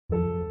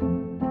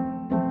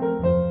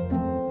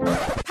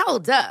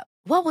Hold up.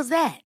 What was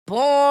that?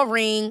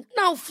 Boring.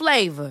 No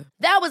flavor.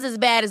 That was as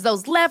bad as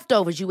those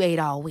leftovers you ate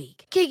all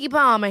week. Keke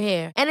Palmer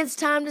here, and it's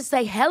time to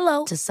say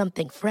hello to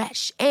something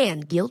fresh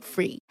and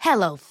guilt-free.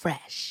 Hello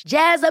Fresh.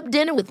 Jazz up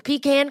dinner with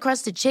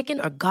pecan-crusted chicken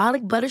or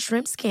garlic butter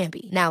shrimp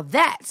scampi. Now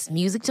that's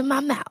music to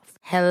my mouth.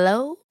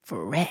 Hello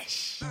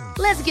Fresh.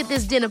 Let's get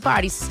this dinner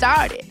party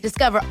started.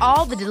 Discover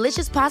all the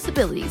delicious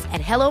possibilities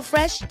at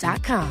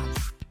hellofresh.com.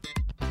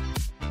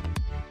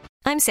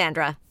 I'm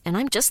Sandra, and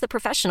I'm just the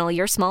professional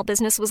your small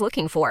business was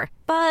looking for.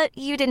 But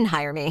you didn't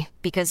hire me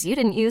because you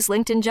didn't use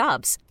LinkedIn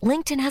Jobs.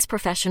 LinkedIn has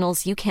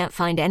professionals you can't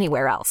find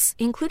anywhere else,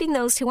 including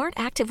those who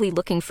aren't actively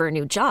looking for a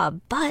new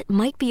job, but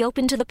might be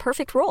open to the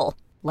perfect role,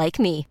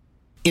 like me.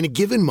 In a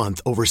given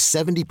month, over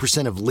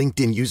 70% of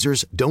LinkedIn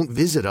users don't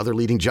visit other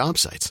leading job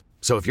sites.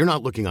 So if you're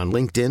not looking on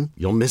LinkedIn,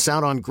 you'll miss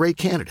out on great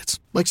candidates,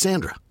 like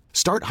Sandra.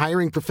 Start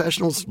hiring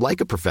professionals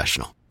like a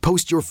professional.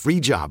 Post your free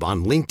job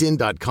on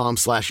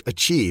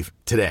linkedin.com/achieve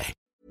today.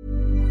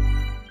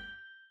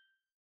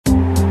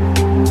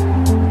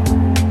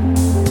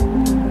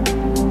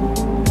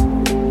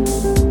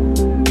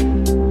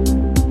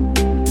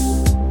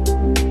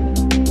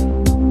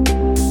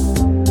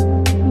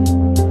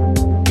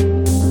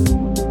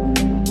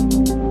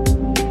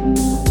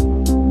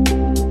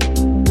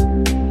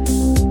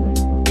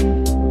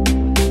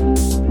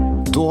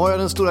 Då har jag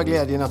den stora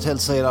glädjen att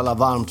hälsa er alla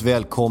varmt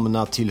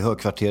välkomna till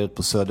högkvarteret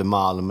på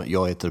Södermalm.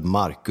 Jag heter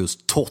Marcus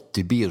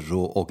Totti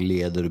Birro och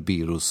leder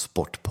Birros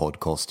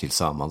sportpodcast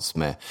tillsammans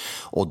med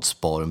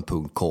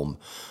Oddsbaren.com.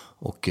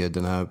 Och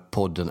den här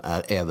podden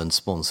är även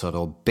sponsrad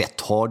av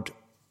Bethard.com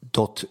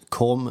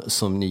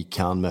som ni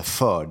kan med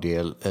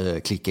fördel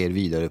klicka er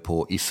vidare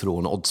på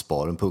ifrån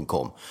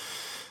Oddsbaren.com.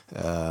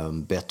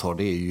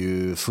 Bethard är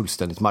ju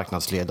fullständigt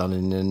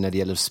marknadsledande när det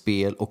gäller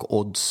spel och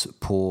odds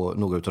på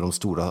några av de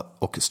stora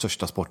och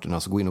största sporterna,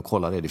 så gå in och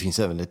kolla det. Det finns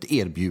även ett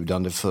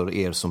erbjudande för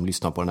er som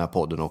lyssnar på den här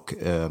podden och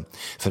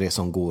för er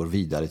som går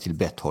vidare till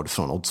Bethard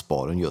från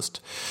Oddsbaren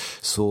just.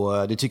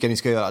 Så det tycker jag ni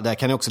ska göra. Där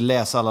kan ni också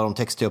läsa alla de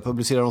texter jag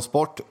publicerar om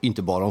sport,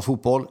 inte bara om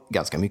fotboll,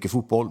 ganska mycket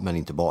fotboll, men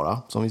inte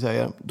bara, som vi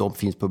säger. De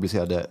finns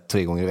publicerade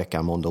 3 gånger i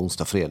veckan, måndag,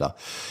 onsdag, fredag,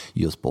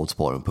 just på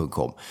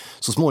Oddsbaren.com.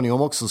 Så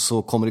småningom också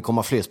så kommer det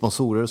komma fler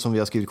sponsorer som vi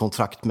har skrivit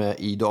kontrakt med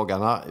i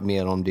dagarna.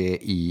 Mer om det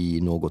i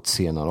något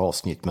senare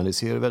avsnitt, men det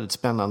ser väldigt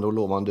spännande och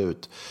lovande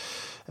ut.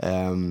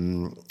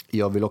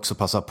 Jag vill också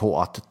passa på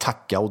att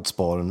tacka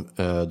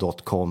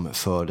Oddsbaren.com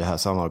för det här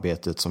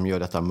samarbetet som gör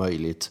detta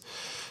möjligt.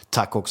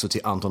 Tack också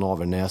till Anton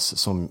Avernäs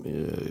som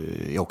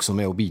är också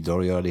med och bidrar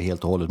och gör det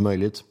helt och hållet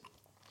möjligt.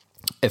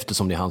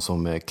 Eftersom det är han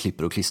som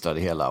klipper och klistrar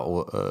det hela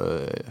och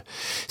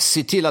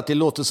ser till att det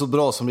låter så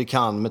bra som det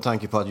kan, med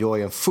tanke på att jag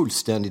är en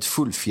fullständigt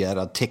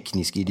fullfjärad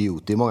teknisk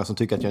idiot. Det är många som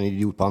tycker att jag är en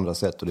idiot på andra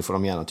sätt, och det får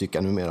de gärna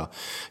tycka numera.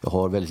 Jag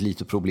har väldigt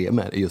lite problem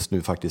med det just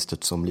nu faktiskt,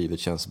 eftersom livet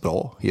känns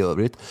bra i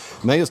övrigt.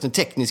 Men just en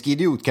teknisk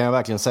idiot kan jag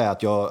verkligen säga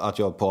att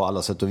jag på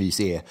alla sätt och vis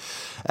är.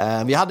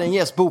 Vi hade en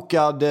gäst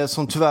bokad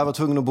som tyvärr var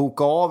tvungen att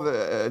boka av.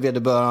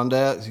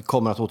 Vederbörande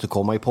kommer att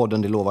återkomma i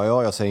podden, det lovar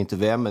jag. Jag säger inte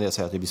vem, men jag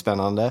säger att det blir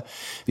spännande.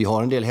 Vi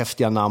har en del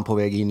häftiga namn på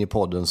väg in i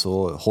podden,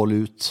 så håll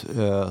ut,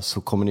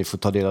 så kommer ni få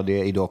ta del av det.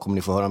 Idag kommer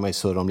ni få höra mig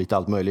surra om lite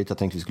allt möjligt. Jag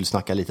tänkte vi skulle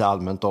snacka lite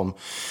allmänt om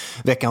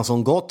veckan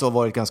som gått. Det har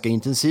varit ganska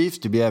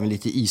intensivt. Det blir även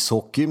lite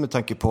ishockey med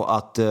tanke på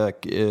att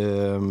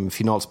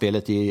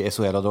finalspelet i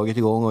SHL har dragit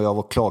igång, och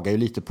jag klagar ju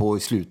lite på i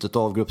slutet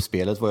av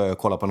gruppspelet var jag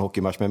kollade på en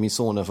hockeymatch med min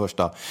son, den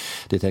första.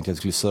 Det tänkte jag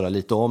skulle surra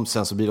lite om.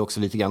 Sen så blir det också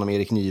lite grann om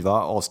Erik Niva,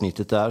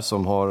 avsnittet där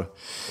som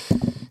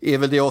är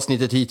väl det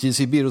avsnittet hittills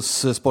i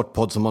Birros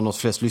sportpodd som har nått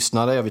flest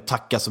lyssnare. Jag vill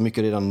tacka så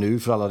mycket redan nu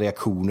för alla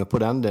reaktioner på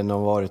den. Den har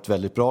varit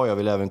väldigt bra. Jag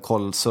vill även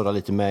surra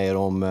lite med er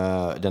om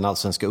den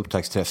allsvenska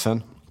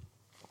upptaktsträffen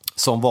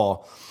som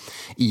var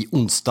i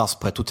onsdags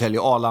på ett hotell i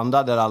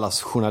Arlanda, där alla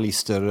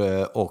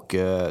journalister och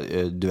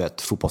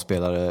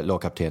fotbollsspelare,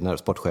 lagkaptener,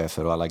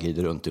 sportchefer och alla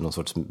glider runt i någon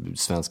sorts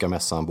svenska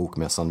mässan,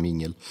 bokmässan,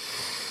 mingel.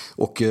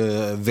 Och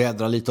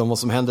vädra lite om vad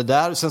som hände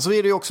där. Sen så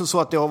är det ju också så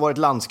att det har varit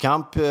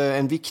landskamp,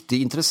 en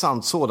viktig,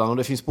 intressant sådan, och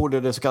det finns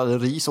både det så kallade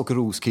ris och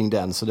ros kring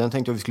den. Så den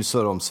tänkte jag vi skulle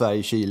surra om.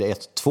 Sverige-Chile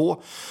 1-2.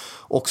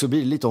 Och så blir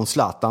det lite om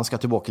Zlatan ska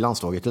tillbaka i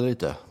landslaget eller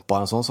inte.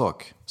 Bara en sån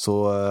sak.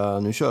 Så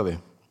nu kör vi.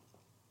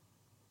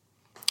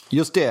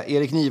 Just det,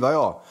 Erik Niva,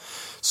 ja.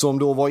 Som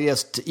då var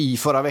gäst i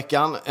förra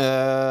veckan.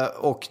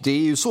 Och det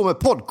är ju så med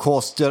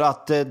podcaster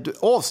att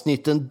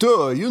avsnitten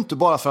dör ju inte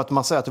bara för att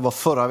man säger att det var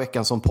förra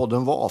veckan som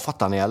podden var.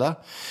 Fattar ni eller?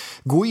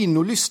 Gå in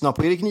och lyssna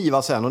på Erik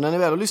Niva sen. Och när ni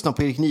väl har lyssnat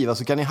på Erik Niva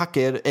så kan ni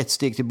hacka er ett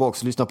steg tillbaka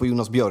och lyssna på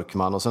Jonas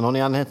Björkman. Och sen har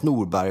ni Annette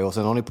Norberg, och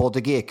sen har ni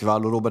Patrik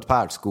Ekvall och Robert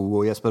Pertskog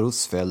och Jesper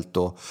Husfeldt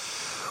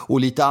och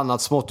lite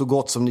annat smått och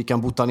gott som ni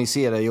kan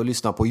botanisera i och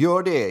lyssna på.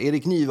 Gör det.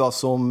 Erik Niva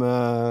som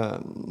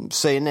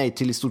säger nej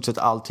till i stort sett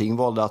allting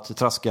valde att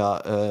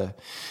traska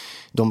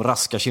de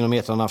raska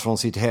kilometrarna från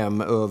sitt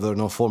hem över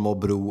någon form av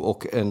bro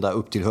och ända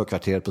upp till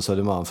högkvarteret på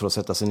Södermalm för att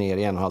sätta sig ner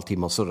i 1,5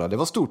 timme och surra. Det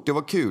var stort, det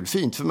var kul,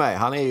 fint för mig.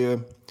 Han är ju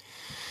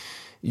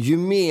ju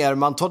mer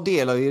man tar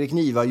del av Erik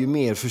Niva, ju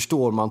mer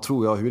förstår man,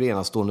 tror jag, hur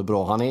enastående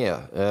bra han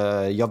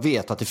är. Jag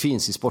vet att det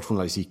finns i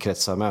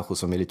sportjournalistikkretsar människor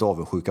som är lite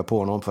avundsjuka på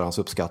honom för hans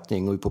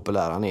uppskattning och hur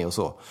populär han är och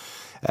så.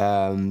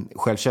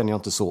 Själv känner jag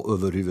inte så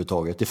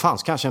överhuvudtaget. Det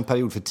fanns kanske en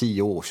period för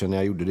 10 år sedan när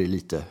jag gjorde det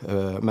lite,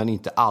 men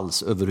inte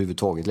alls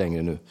överhuvudtaget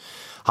längre nu.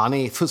 Han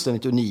är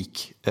fullständigt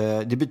unik.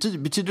 Det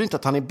betyder inte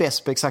att han är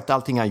bäst på exakt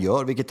allting han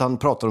gör, vilket han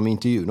pratar om i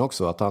intervjun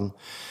också, att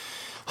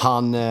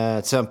han till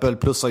exempel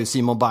plussar ju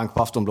Simon Bank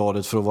på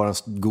Aftonbladet för att vara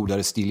en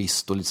godare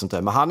stilist och lite sånt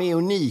där. Men han är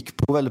unik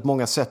på väldigt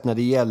många sätt när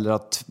det gäller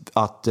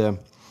att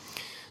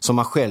som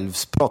han själv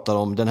pratar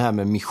om, den här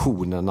med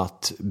missionen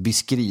att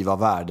beskriva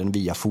världen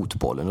via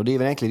fotbollen. Och det är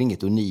väl egentligen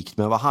inget unikt,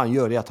 men vad han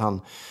gör är att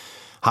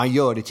han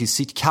gör det till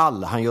sitt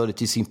kall, han gör det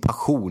till sin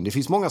passion. Det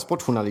finns många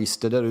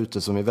sportjournalister där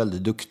ute som är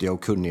väldigt duktiga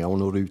och kunniga och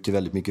når ut till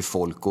väldigt mycket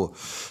folk och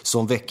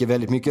som väcker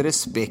väldigt mycket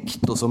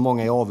respekt och som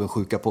många är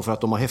avundsjuka på för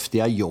att de har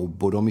häftiga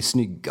jobb och de är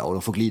snygga och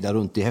de får glida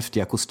runt i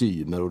häftiga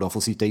kostymer och de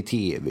får sitta i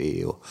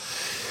tv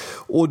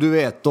och du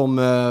vet,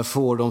 de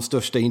får de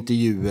största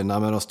intervjuerna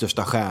med de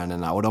största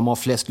stjärnorna och de har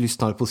flest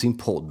lyssnare på sin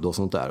podd och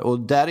sånt där. Och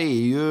där är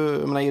ju,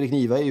 jag menar, Erik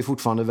Niva är ju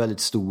fortfarande väldigt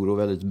stor och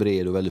väldigt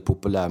bred och väldigt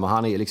populär, men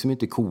han är liksom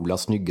inte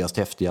coolast, snyggast,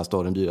 häftigast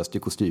och den dyraste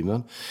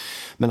kostymen.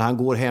 Men han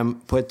går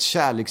hem på ett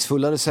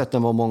kärleksfullare sätt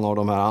än vad många av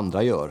de här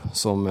andra gör,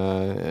 som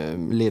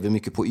lever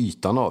mycket på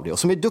ytan av det och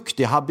som är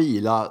duktiga,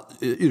 habila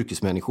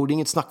yrkesmänniskor. Det är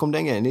inget snack om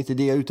den grejen, det är inte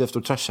det jag är ute efter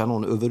att trasha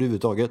någon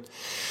överhuvudtaget.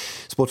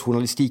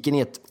 Sportjournalistiken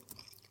är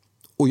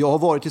och jag har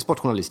varit i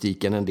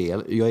sportjournalistiken en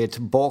del. Jag är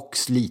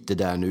tillbaks lite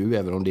där nu,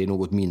 även om det är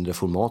något mindre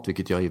format,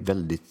 vilket jag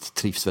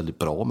trivs väldigt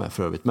bra med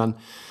för övrigt.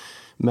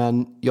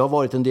 Men jag har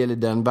varit en del i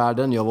den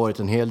världen. Jag har varit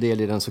en hel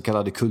del i den så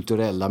kallade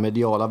kulturella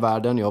mediala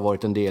världen. Jag har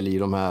varit en del i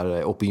de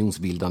här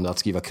opinionsbildande, att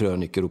skriva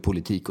kröniker och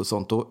politik och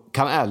sånt. Och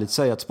kan ärligt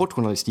säga att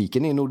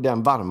sportjournalistiken är nog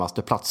den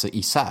varmaste platsen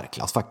i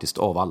särklass faktiskt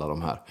av alla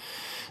de här.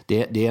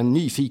 Det är en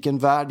nyfiken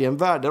värld. Det är en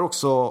värld där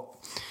också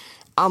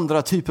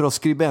andra typer av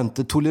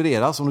skribenter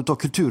tolereras. Om du tar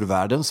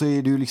kulturvärlden så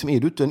är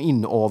du inte en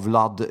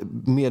inavlad,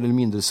 mer eller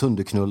mindre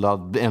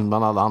sönderknullad än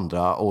bland alla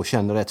andra och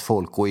känner rätt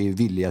folk och är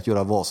villig att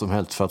göra vad som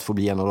helst för att få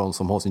bli en av dem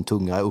som har sin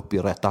tunga upp i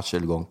rätt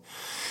arselgång.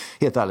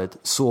 Helt ärligt,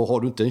 så har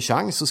du inte en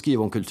chans att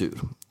skriva om kultur.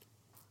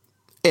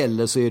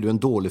 Eller så är du en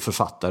dålig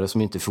författare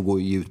som inte får gå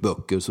och ge ut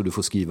böcker, så du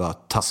får skriva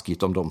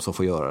taskigt om dem som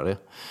får göra det.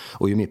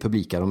 Och ju mer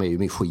publika de är, ju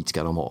mer skit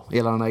ska de ha.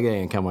 Hela den här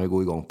grejen kan man ju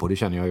gå igång på, det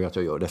känner jag ju att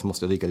jag gör. Därför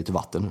måste jag dricka lite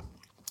vatten nu.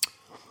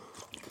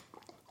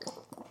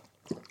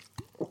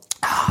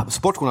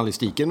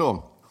 Sportjournalistiken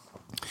då,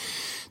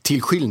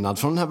 till skillnad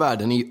från den här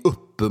världen, är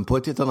öppen på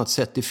ett helt annat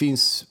sätt. Det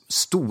finns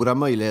stora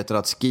möjligheter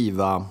att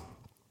skriva,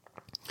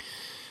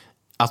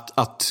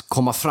 att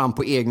komma fram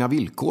på egna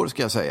villkor,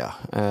 ska jag säga.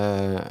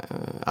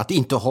 Att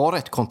inte ha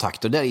rätt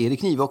kontakter. Där är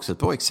Erik Niva också ett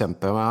bra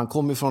exempel. Han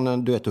kommer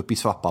från uppe i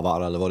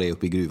Svappavaara eller vad det är,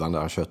 uppe i gruvan där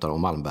han tjötar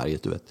om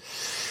Malmberget, du vet.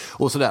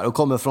 Och sådär, och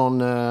kommer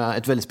från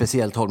ett väldigt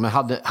speciellt håll, men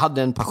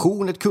hade en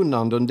passion, ett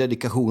kunnande och en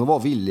dedikation och var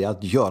villig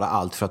att göra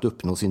allt för att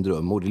uppnå sin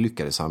dröm, och det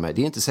lyckades han med.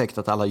 Det är inte säkert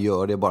att alla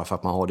gör det bara för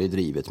att man har det i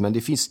drivet, men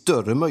det finns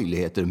större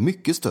möjligheter,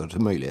 mycket större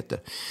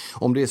möjligheter.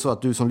 Om det är så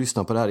att du som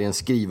lyssnar på det här är en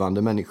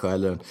skrivande människa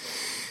eller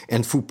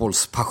en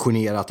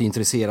fotbollspassionerad,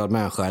 intresserad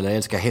människa, eller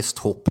älskar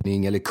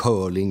hästhoppning eller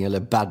curling eller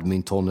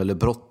badminton eller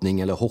brottning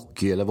eller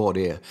hockey eller vad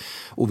det är,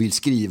 och vill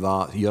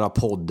skriva, göra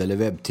podd eller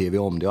webb-tv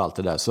om det och allt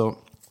det där, så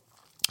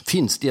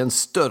finns det en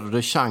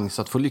större chans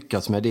att få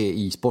lyckas med det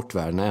i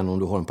sportvärlden än om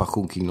du har en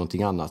passion kring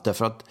någonting annat.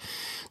 Därför att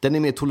den är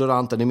mer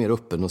tolerant, den är mer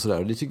öppen och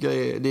sådär. Det tycker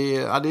jag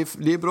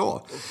det är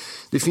bra.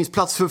 Det finns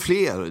plats för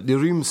fler, det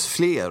ryms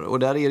fler, och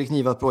där är Erik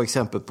Niva ett bra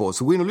exempel på.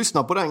 Så gå in och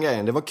lyssna på den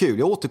grejen, det var kul.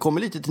 Jag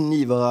återkommer lite till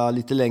Niva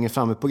lite längre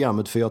fram i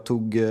programmet, för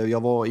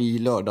jag var i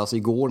lördags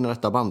igår när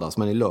detta bandas,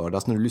 men i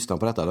lördags när du lyssnar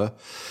på detta,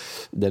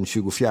 den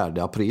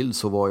 24 april,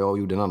 så var jag och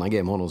gjorde en annan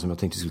grej med honom som jag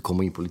tänkte skulle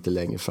komma in på lite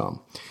längre fram.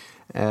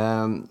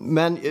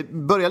 Men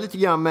börja lite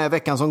grann med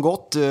veckan som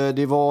gått.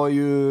 Det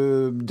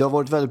har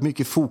varit väldigt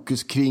mycket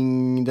fokus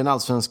kring den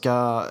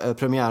allsvenska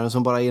premiären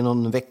som bara är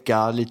någon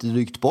vecka lite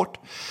drygt bort,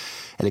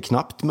 eller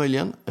knappt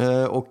möjligen,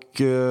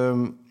 och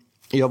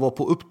jag var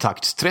på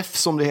upptaktsträff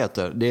som det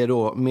heter. Det är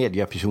då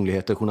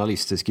mediapersonligheter,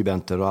 journalister,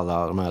 skribenter och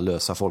alla de här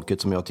lösa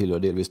folket som jag tillhör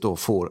delvis då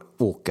får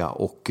åka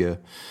och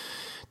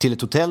till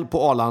ett hotell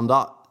på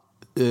Arlanda,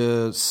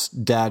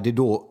 där det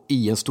då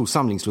i en stor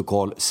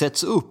samlingslokal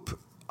sätts upp,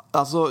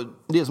 alltså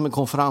det är som en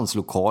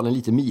konferenslokal, en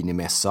liten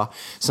minimässa.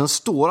 Sen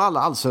står alla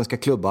allsvenska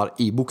klubbar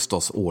i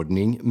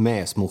bokstavsordning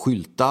med små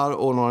skyltar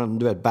och någon,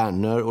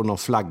 banner och någon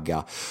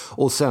flagga.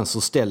 Och sen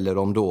så ställer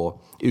de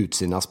då ut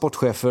sina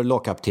sportchefer,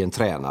 lagkapten,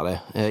 tränare.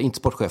 Inte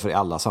sportchefer i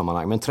alla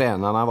sammanhang, men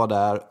tränarna var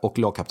där och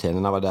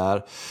lagkaptenerna var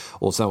där.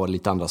 Och sen var det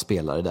lite andra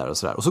spelare där och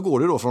sådär. Och så går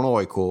det då från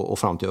AIK och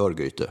fram till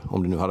Örgryte.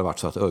 Om det nu hade varit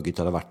så att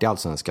Örgryte hade varit i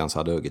allsvenskan, så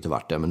hade Örgryte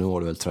varit där. Men nu var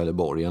det väl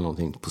Trelleborg eller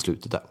någonting på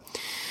slutet där.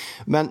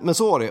 Men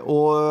så var det.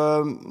 Och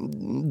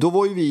då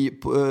var ju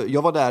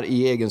jag var där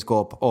i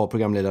egenskap av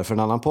programledare för en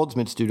annan podd som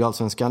heter Studio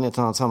Allsvenskan i ett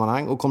annat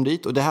sammanhang och kom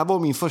dit. Och det här var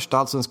min första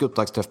allsvenska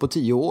upptaktsträff på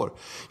 10 år.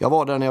 Jag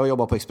var där när jag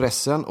jobbade på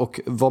Expressen och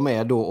var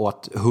med då och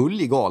att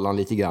höll i galan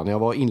lite grann. Jag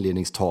var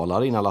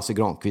inledningstalare innan Lasse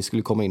Granqvist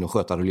skulle komma in och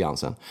sköta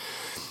rulliansen.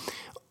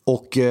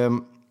 Och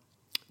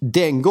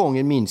den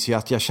gången minns jag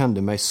att jag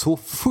kände mig så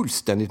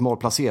fullständigt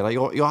malplacerad.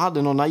 Jag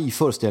hade någon naiv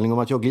föreställning om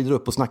att jag glider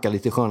upp och snackar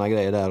lite sköna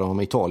grejer där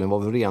om Italien var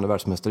väl regerande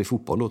världsmästare i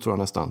fotboll då, tror jag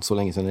nästan. Så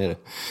länge sedan är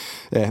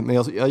det. Men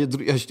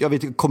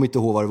jag kommer inte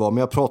ihåg vad det var, men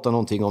jag pratade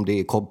någonting om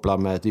det kopplat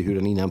med hur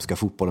den inhemska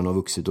fotbollen har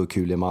vuxit och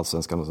kul med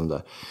allsvenskan och sånt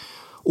där.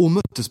 Och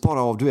möttes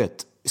bara av,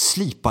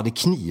 slipade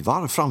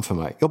knivar framför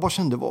mig. Jag bara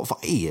kände, vad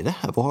är det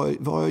här?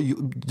 Vad har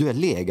jag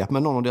legat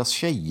med någon av deras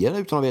tjejer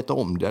utan att veta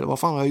om det? Eller vad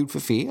fan har jag gjort för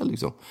fel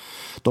liksom?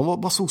 De var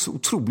bara så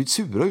otroligt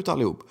sura ut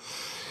allihop.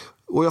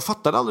 Och jag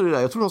fattade aldrig det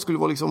där. Jag trodde de skulle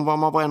vara liksom,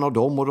 man var en av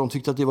dem och de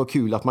tyckte att det var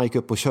kul att man gick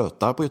upp och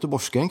tjötade på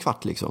göteborgska en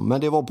kvart liksom.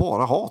 Men det var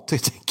bara hat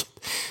helt enkelt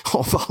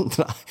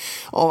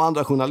av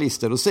andra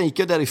journalister. Och sen gick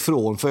jag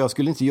därifrån för jag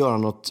skulle inte göra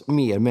något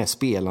mer med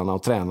spelarna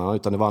och tränarna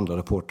utan det var andra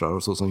reportrar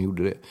och så som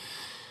gjorde det.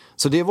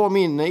 Så det var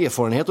min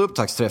erfarenhet och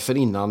upptaktsträffen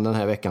innan den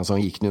här veckan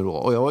som gick nu då.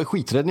 Och jag var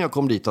skiträdd när jag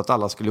kom dit att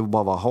alla skulle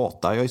bara vara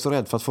hata. Jag är så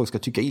rädd för att folk ska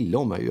tycka illa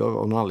om mig av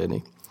någon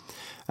anledning.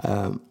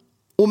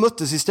 Och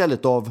möttes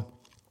istället av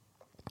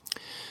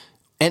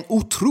en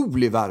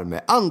otrolig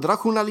värme. Andra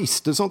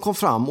journalister som kom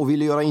fram och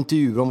ville göra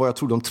intervjuer om vad jag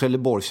trodde om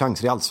Trelleborgs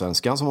chanser i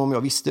Allsvenskan. Som om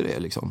jag visste det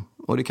liksom.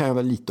 Och det kan jag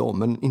väl lite om,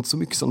 men inte så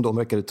mycket som de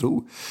verkade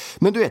tro.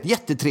 Men du vet,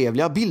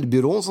 jättetrevliga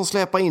bildbyrån som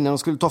släpade in när de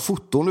skulle ta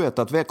foton. Du vet,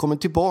 att välkommen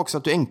tillbaka så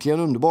att du äntligen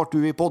underbart.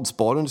 Du är i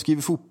poddsparen, du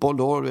skriver fotboll.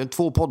 Du har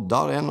 2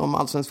 poddar, en om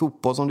allsvensk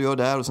fotboll som du gör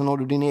där. Och sen har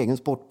du din egen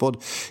sportpodd.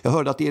 Jag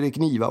hörde att Erik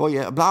Niva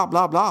var bla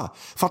bla bla.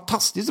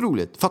 Fantastiskt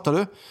roligt, fattar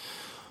du?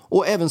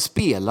 Och även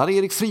spelare,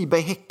 Erik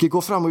Friberg Häcke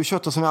går fram och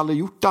köttar som vi aldrig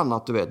gjort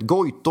annat, du vet.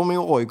 Goitom i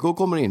AIK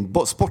kommer in,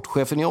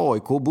 sportchefen i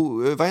AIK,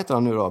 vad heter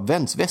han nu då?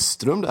 Vens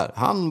Westrum där,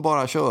 han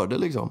bara körde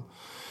liksom.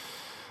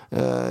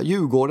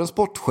 Djurgårdens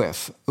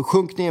sportchef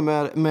sjönk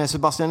ner med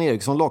Sebastian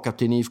Eriksson,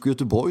 lagkapten i IFK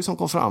Göteborg, som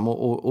kom fram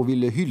och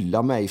ville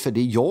hylla mig för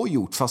det jag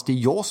gjort, fast det är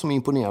jag som är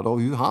imponerad av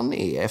hur han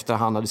är efter att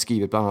han hade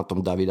skrivit bland annat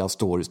om David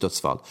Astoris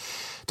dödsfall.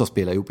 De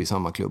spelar ihop i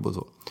samma klubb och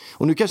så.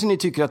 Och nu kanske ni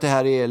tycker att det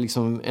här är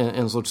liksom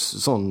en sorts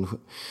sån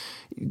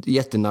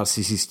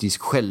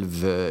jättenarcissistisk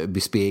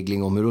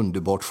självbespegling om hur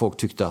underbart folk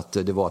tyckte att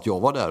det var att jag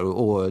var där,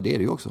 och det är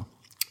det ju också.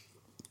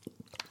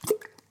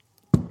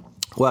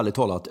 Och ärligt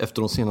talat,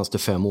 efter de senaste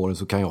 5 åren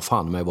så kan jag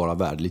fan mig vara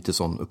värd lite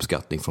sån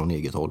uppskattning från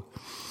eget håll.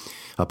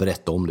 Att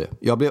berätta om det.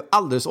 Jag blev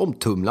alldeles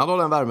omtumlad av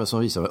den värme som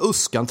visade mig.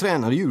 Uskan,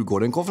 tränare i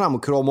Djurgården, kom fram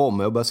och kramade om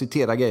mig och började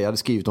citera grejer jag hade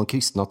skrivit om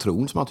kristna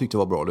tron som han tyckte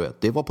var bra, du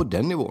vet. Det var på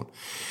den nivån.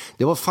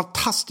 Det var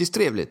fantastiskt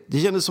trevligt. Det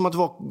kändes som att det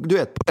var, du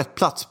vet, på rätt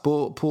plats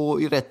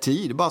i rätt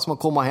tid. Bara som att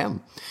komma hem.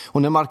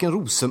 Och när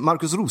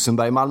Marcus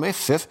Rosenberg i Malmö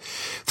FF,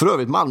 för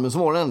övrigt Malmö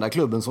som var den enda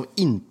klubben som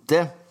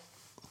inte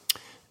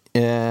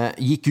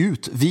gick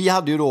ut. Vi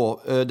hade ju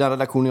då, den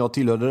redaktionen jag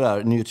tillhörde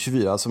där, Nyhet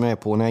 24 som jag är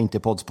på när jag inte är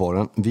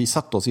poddsparen, vi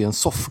satt oss i en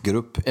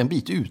soffgrupp en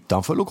bit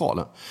utanför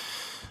lokalen.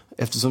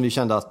 Eftersom vi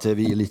kände att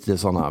vi är lite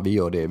sådana, vi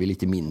gör det, vi är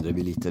lite mindre,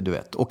 vi är lite, du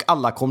vet. Och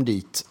alla kom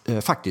dit,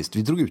 faktiskt.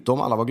 Vi drog ut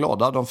dem, alla var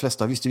glada. De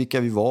flesta visste vilka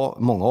vi var.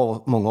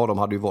 Många av dem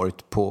hade ju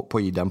varit på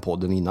i den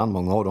podden innan.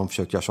 Många av dem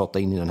försökte jag tjata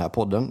in i den här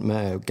podden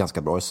med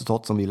ganska bra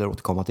resultat som vi ville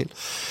återkomma till.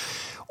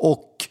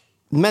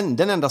 Men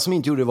den enda som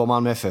inte gjorde det var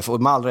Malmö FF.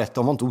 Och med all rätt,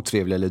 de var inte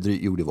otrevliga eller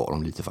det var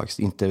de lite faktiskt.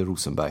 Inte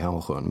Rosenberg, han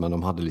var skön. Men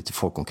de hade lite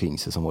folk omkring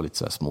sig som var lite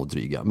så här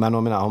smådryga. Men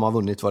jag menar, har man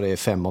vunnit vad det är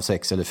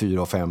 5-6 eller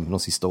 4-5 de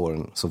sista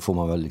åren, så får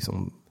man väl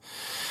liksom...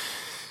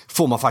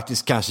 Får man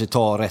faktiskt kanske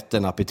ta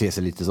rätten att bete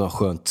sig lite så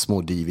skönt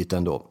smådivigt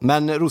ändå.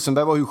 Men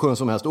Rosenberg var hur skön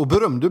som helst. Och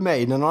berömde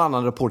mig när någon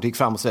annan reporter gick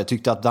fram och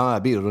tyckte att den här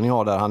byrån ni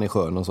har där, han är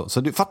skön och så.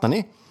 Så du, fattar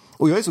ni?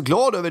 Och jag är så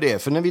glad över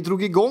det. För när vi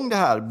drog igång det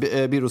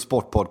här Biro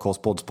Sport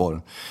Podcast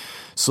Poddsparen,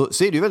 så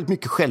är det ju väldigt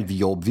mycket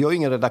självjobb. Vi har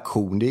ingen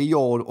redaktion. Det är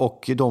jag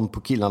och de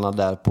på killarna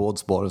där på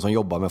Oddsbaren som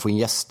jobbar med att få in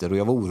gäster. Och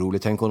jag var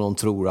orolig. Tänk om någon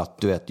tror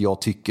att, du vet,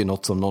 jag tycker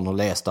något som någon har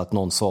läst. Att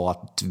någon sa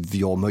att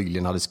jag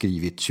möjligen hade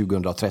skrivit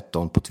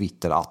 2013 på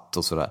Twitter att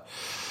och sådär.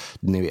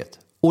 Ni vet.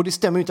 Och det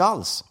stämmer ju inte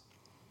alls.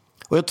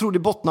 Och jag tror det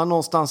bottnar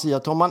någonstans i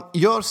att om man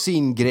gör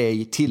sin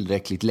grej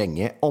tillräckligt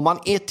länge, om man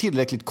är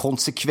tillräckligt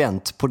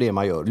konsekvent på det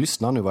man gör,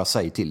 lyssna nu vad jag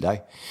säger till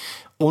dig.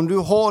 Om du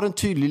har en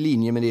tydlig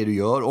linje med det du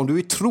gör, om du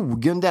är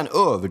trogen den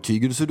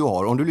övertygelse du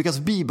har, om du lyckas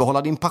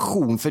bibehålla din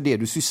passion för det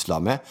du sysslar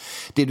med,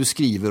 det du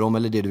skriver om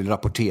eller det du vill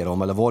rapportera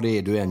om eller vad det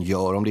är du än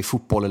gör, om det är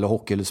fotboll eller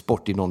hockey eller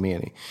sport i någon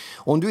mening.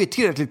 Om du är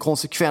tillräckligt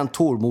konsekvent,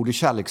 tålmodig,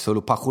 kärleksfull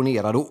och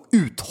passionerad och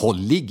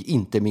uthållig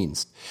inte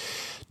minst,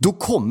 då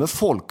kommer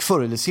folk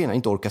förr eller senare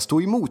inte orka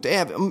stå emot.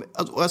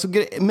 Alltså,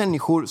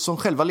 människor som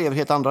själva lever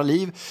helt andra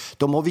liv,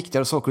 de har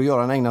viktigare saker att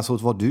göra än att ägna sig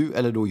åt vad du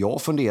eller då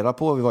jag funderar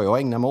på, vad jag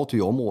ägnar mig åt, hur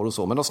jag mår och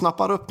så. Men de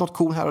snappar upp något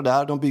korn här och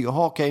där, de bygger,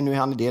 okej, nu är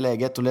han i det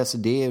läget och läser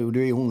det och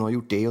du är hon har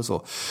gjort det och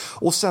så.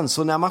 Och sen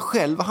så när man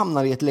själv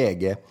hamnar i ett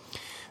läge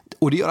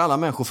Och det gör alla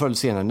människor förr eller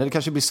senare. När det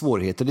kanske blir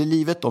svårigheter i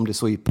livet, om det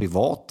så är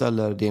privat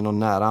eller det är någon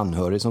nära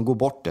anhörig som går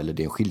bort eller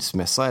det är en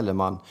skilsmässa eller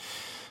man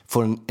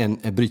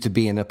får bryter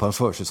benet på en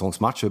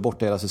försäsongsmatch och är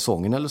borta hela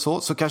säsongen eller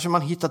så kanske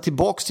man hittar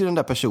tillbaks till den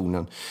där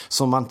personen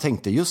som man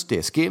tänkte, just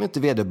det, skrev inte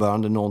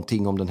vederbörande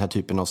någonting om den här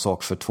typen av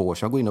sak för 2 år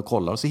sedan. Går in och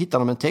kollar och så hittar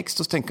de en text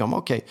och så tänker de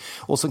okej.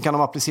 Och så kan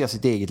de applicera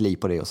sitt eget liv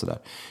på det och sådär.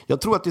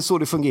 Jag tror att det är så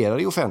det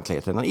fungerar i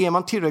offentligheten. Är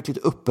man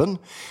tillräckligt öppen,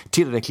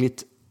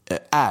 tillräckligt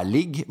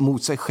ärlig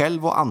mot sig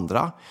själv och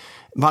andra.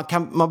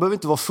 Man behöver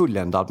inte vara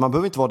fulländad, man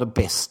behöver inte vara det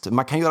bäst.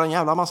 Man kan göra en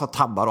jävla massa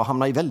tabbar och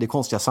hamna i väldigt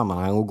konstiga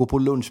sammanhang och gå på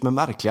lunch med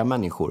märkliga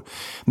människor.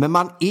 Men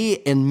man är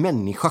en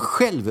människa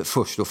själv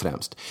först och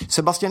främst.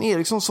 Sebastian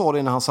Eriksson sa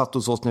det när han satt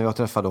hos oss när jag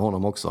träffade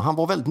honom också. Han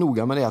var väldigt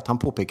noga med det, att han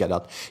påpekade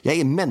att jag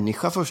är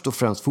människa först och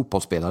främst,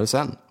 fotbollsspelare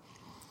sen.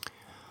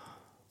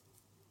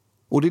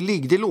 Och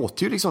det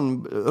låter ju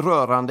liksom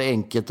rörande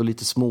enkelt och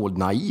lite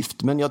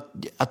smånaivt. Men jag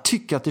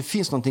tycker att det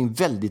finns någonting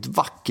väldigt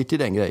vackert i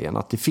den grejen.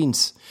 Att det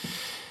finns...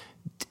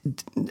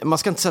 Man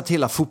ska inte säga att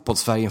hela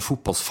fotbollssverige är en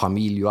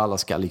fotbollsfamilj och alla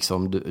ska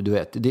liksom, du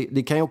vet.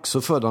 Det kan ju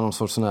också föda någon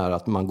sorts sån här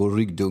att man går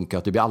ryggdunka,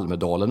 att det blir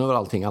Almedalen över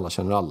allting. Alla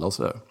känner alla och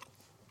sådär.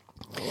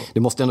 Det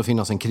måste ändå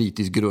finnas en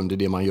kritisk grund i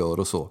det man gör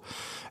och så.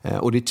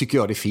 Och det tycker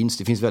jag det finns.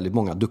 Det finns väldigt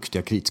många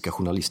duktiga kritiska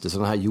journalister. Så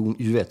den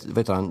här,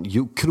 vet han,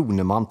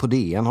 Kroneman på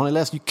DN. Har ni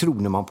läst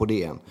Kroneman på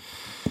DN?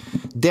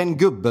 Den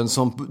gubben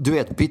som, du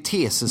vet,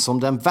 beter sig som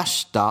den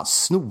värsta,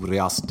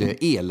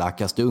 snorigaste,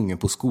 elakaste ungen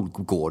på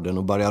skolgården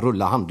och börjar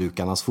rulla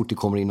handdukarna så fort det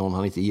kommer in någon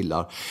han inte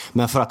gillar.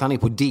 Men för att han är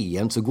på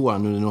DN så går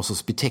han under någon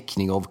sorts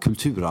beteckning av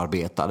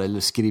kulturarbetare eller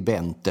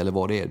skribent eller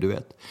vad det är, du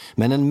vet.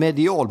 Men en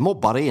medial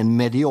mobbare är en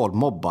medial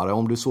mobbare,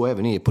 om du så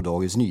även är på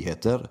Dagens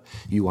Nyheter,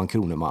 Johan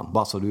Kroneman.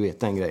 Bara så du vet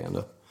den grejen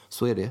då.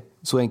 Så är det.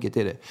 Så enkelt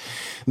är det.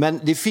 Men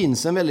det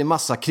finns en väldigt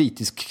massa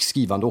kritisk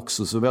skrivande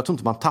också, så jag tror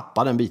inte man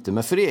tappar den biten.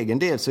 Men för egen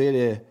del så är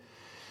det...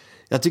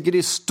 Jag tycker det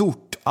är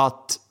stort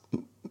att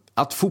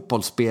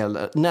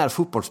när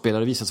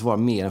fotbollsspelare visar sig vara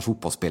mer än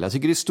fotbollsspelare. Jag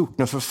tycker det är stort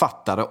när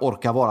författare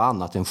orkar vara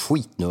annat än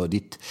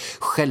skitnödigt,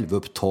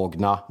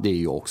 självupptagna. Det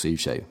är jag också i och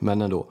för sig,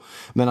 men ändå.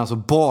 Men alltså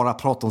bara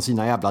prata om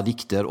sina jävla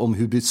dikter, om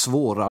hur det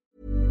svåra.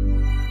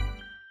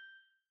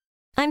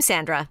 I'm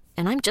Sandra,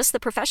 and I'm just the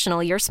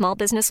professional your small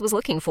business was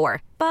looking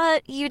for.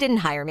 But you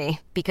didn't hire me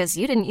because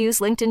you didn't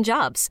use LinkedIn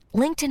Jobs.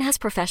 LinkedIn has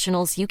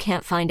professionals you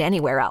can't find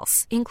anywhere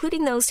else,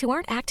 including those who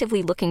aren't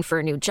actively looking for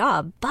a new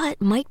job,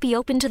 but might be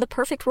open to the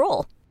perfect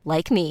role,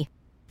 like me.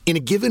 In a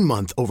given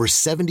month, over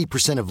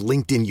 70% of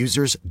LinkedIn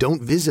users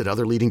don't visit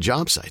other leading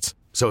job sites.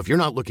 So if you're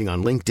not looking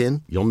on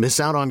LinkedIn, you'll miss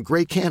out on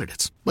great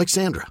candidates like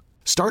Sandra.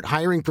 Start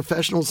hiring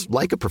professionals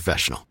like a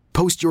professional.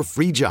 Post your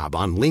free job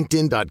on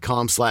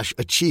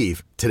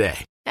linkedin.com/achieve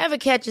today. Ever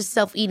catch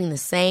yourself eating the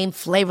same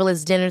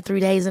flavorless dinner 3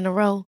 days in a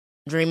row?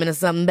 Dreaming of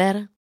something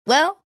better?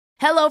 Well,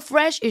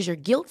 HelloFresh is your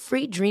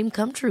guilt-free dream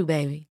come true,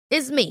 baby.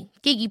 It's me,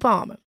 Keke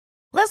Palmer.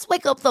 Let's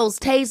wake up those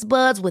taste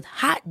buds with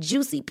hot,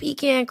 juicy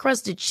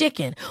pecan-crusted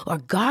chicken or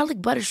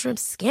garlic butter shrimp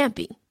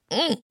scampi.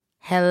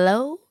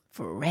 Hello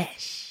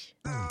Fresh.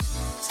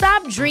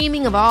 Stop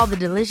dreaming of all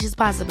the delicious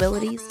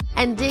possibilities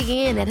and dig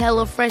in at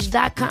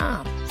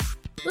HelloFresh.com.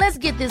 Let's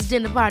get this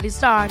dinner party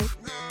started.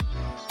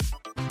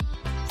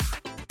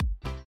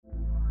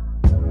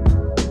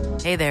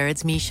 Hey there,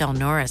 it's Michelle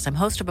Norris. I'm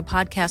host of a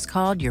podcast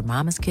called Your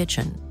Mama's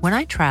Kitchen. When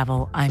I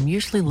travel, I'm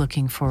usually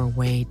looking for a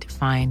way to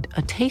find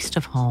a taste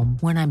of home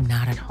when I'm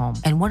not at home.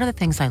 And one of the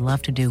things I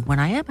love to do when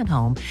I am at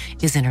home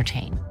is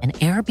entertain. And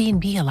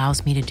Airbnb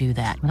allows me to do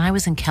that. When I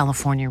was in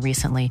California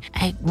recently,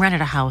 I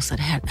rented a house that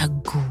had a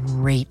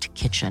great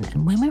kitchen.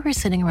 And when we were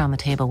sitting around the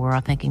table, we were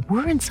all thinking,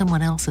 we're in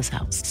someone else's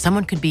house.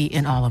 Someone could be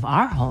in all of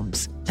our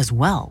homes as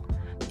well.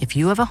 If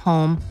you have a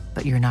home,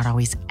 but you're not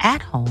always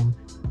at home,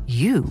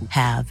 you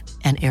have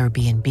an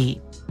Airbnb.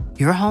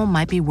 Your home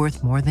might be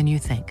worth more than you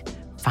think.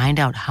 Find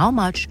out how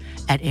much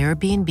at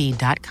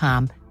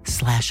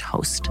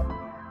airbnb.com/host.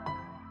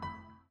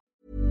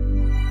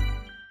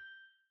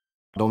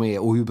 De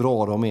är och hur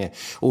bra de är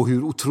och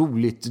hur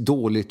otroligt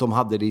dåligt de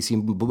hade det i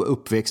sin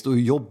uppväxt och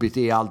hur jobbigt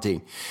det är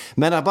allting.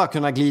 Men att bara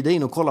kunna glida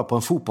in och kolla på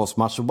en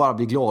fotbollsmatch och bara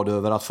bli glad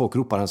över att folk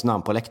ropar ens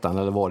namn på läktaren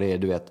eller vad det är,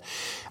 du vet.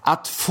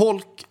 Att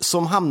folk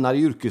som hamnar i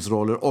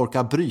yrkesroller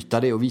orkar bryta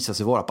det och visa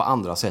sig vara på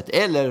andra sätt.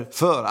 Eller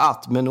för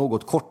att med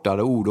något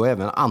kortare ord och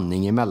även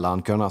andning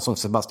emellan kunna, som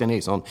Sebastian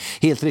Eriksson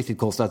helt riktigt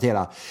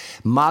konstatera,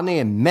 man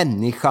är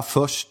människa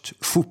först,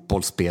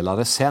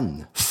 fotbollsspelare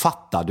sen.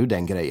 Fattar du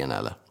den grejen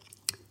eller?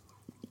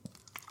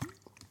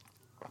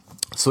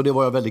 Så det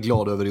var jag väldigt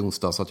glad över i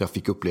onsdags att jag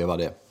fick uppleva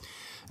det.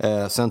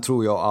 Sen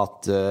tror jag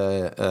att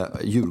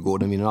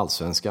Djurgården vinner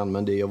allsvenskan,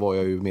 men det var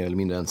jag ju mer eller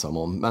mindre ensam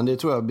om. Men det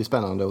tror jag blir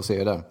spännande att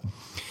se det.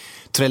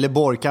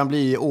 Trelleborg kan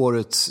bli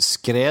årets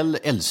skräll.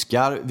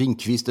 Älskar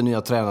Winkvist, den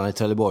nya tränaren i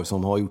Trelleborg,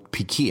 som har gjort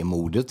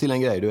pikémodet till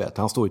en grej, du vet.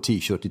 Han står i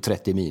t-shirt i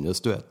 30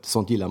 minus, du vet.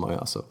 Sånt gillar man ju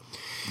alltså.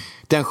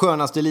 Den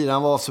skönaste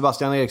liran var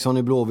Sebastian Eriksson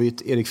i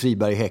Blåvitt, Erik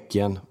Friberg i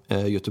Häcken,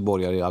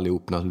 göteborgare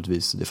allihop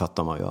naturligtvis, det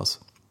fattar man ju alltså.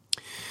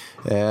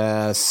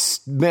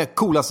 Med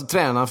coolaste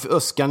tränaren för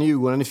Öskan i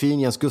Djurgården är fin.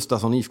 Jens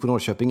Gustafsson i IFK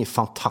Norrköping är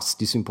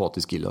fantastiskt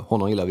sympatisk kille.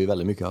 Honom gillar vi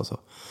väldigt mycket alltså.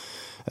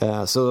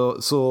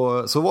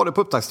 Så var det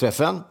på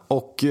upptaktsträffen.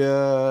 Och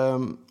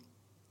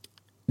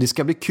det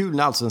ska bli kul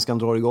när Allsvenskan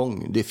drar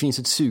igång. Det finns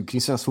ett sug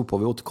kring svensk fotboll.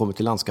 Vi återkommer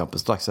till landskampen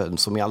strax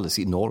som är alldeles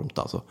enormt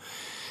alltså.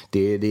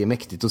 Det är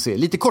mäktigt att se.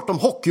 Lite kort om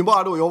hockeyn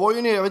bara då. Jag var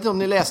ju nere, jag vet inte om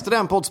ni läste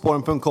den på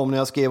oddsparen.com när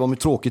jag skrev om hur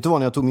tråkigt det var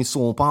när jag tog min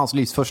son på hans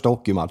livs första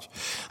hockeymatch.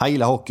 Han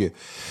gillar hockey.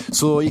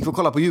 Så gick vi och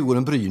kollade på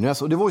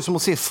Djurgården-Brynäs och det var ju som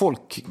att se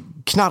folk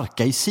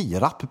knarka i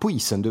sirap på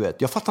isen, du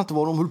vet. Jag fattar inte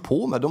vad de höll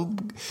på med.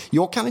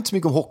 Jag kan inte så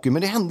mycket om hockey,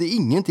 men det hände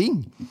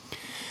ingenting.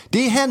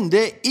 Det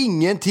hände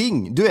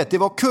ingenting. Du vet, det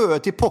var köer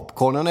till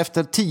popcornen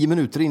efter 10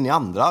 minuter in i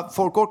andra.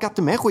 Folk orkade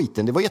inte med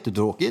skiten. Det var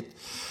jättetråkigt.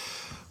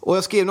 Och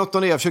jag skrev något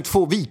om det. Jag försökt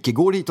få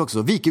Wikegård hit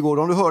också. Wikegård,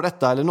 om du hör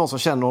detta eller någon som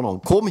känner honom.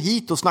 Kom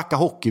hit och snacka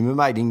hockey med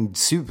mig, din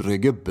sure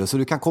gubbe. Så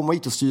du kan komma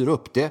hit och styra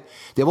upp det.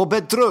 Det var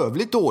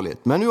bedrövligt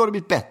dåligt. Men nu har det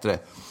blivit bättre.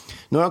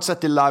 Nu har jag inte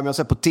sett det live, men jag har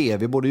sett på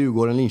tv. Både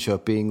Djurgården,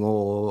 Linköping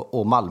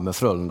och Malmö,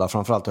 Frölunda.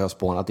 Framförallt har jag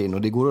spanat in.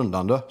 Och det går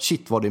undan då.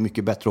 Shit, vad det är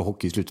mycket bättre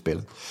hockey i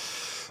slutspelet.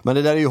 Men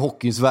det där är ju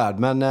hockeyns värld.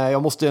 Men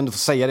jag måste ändå få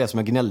säga det som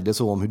jag gnällde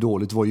så om hur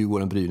dåligt var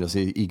Djurgården-Brynäs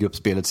i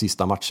gruppspelets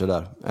sista matcher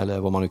där. Eller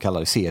vad man nu kallar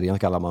det. Serien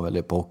kallar man väl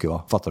det på hockey,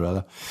 va? Fattar du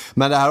eller?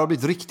 Men det här har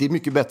blivit riktigt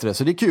mycket bättre.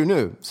 Så det är kul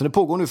nu. Så det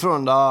pågår nu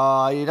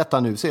Frölunda i detta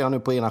nu. Ser jag nu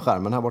på ena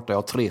skärmen här borta. Jag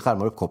har 3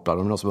 skärmar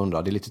uppkopplade om någon som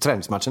undrar. Det är lite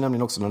träningsmatcher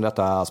nämligen också när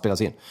detta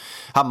spelas in.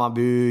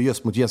 Hammarby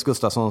just mot Jens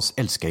Gustafssons.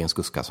 Älskar Jens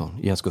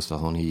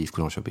Gustafsson i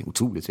IFK Norrköping.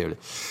 Otroligt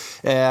trevligt.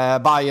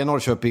 Bayern,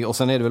 Norrköping och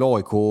sen är det väl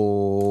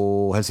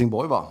AIK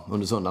Helsingborg, va?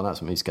 Under söndagen här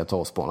som vi ska ta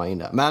och spana in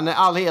där. Men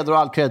all heder och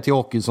all cred till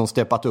hockey som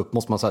steppat upp,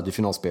 måste man säga, till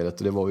finalspelet.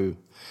 Det var ju,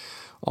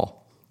 ja,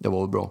 det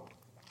var bra.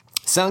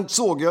 Sen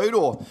såg jag ju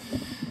då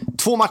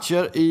 2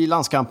 matcher i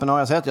landskampen har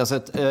jag sett. Jag har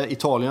sett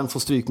Italien få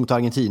stryk mot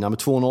Argentina med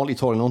 2-0.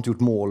 Italien har inte gjort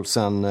mål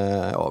sen,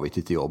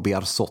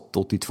 Bearzot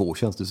 82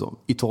 känns det som.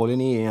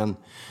 Italien är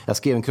jag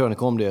skrev en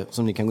krönika om det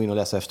som ni kan gå in och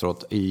läsa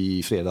efteråt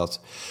i fredags.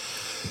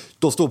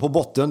 De står på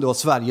botten. Det var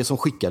Sverige som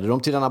skickade dem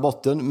till denna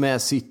botten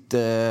med sitt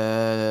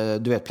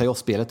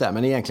playoff-spelet där.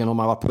 Men egentligen har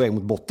man varit på väg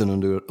mot botten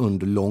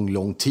under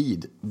lång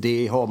tid.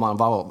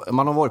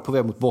 Man har varit på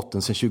väg mot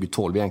botten sedan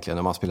 2012 egentligen,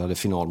 när man spelade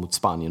final mot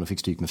Spanien och fick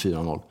stryk med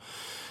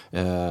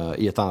 4-0.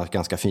 I ett annat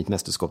ganska fint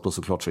mästerskap då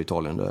såklart för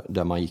Italien,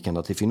 där man gick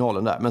ända till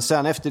finalen där. Men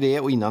sen efter det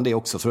och innan det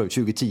också, för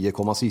 2010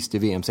 kom man sist i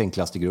VMs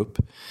enklaste grupp.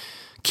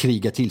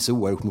 Kriga till sig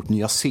oerhört mot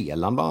Nya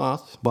Zeeland bland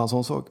annat, bara en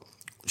sån sak.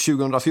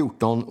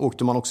 2014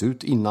 åkte man också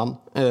ut innan,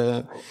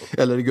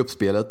 eller i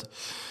gruppspelet.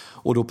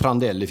 Och då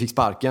Prandelli fick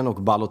sparken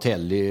och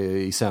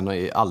Balotelli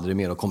sen aldrig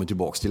mer har kommit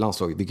tillbaka till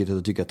landslaget. Vilket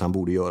jag tycker att han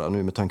borde göra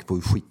nu med tanke på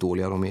hur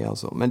skitdåliga de är.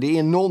 Alltså. Men det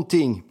är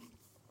någonting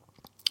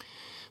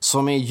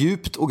som är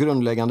djupt och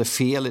grundläggande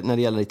fel när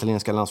det gäller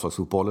italienska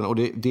landslagsfotbollen. Och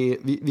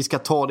vi ska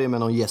ta det med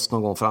någon gäst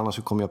någon gång, för annars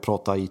kommer jag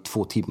prata i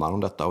 2 timmar om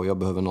detta. Och jag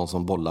behöver någon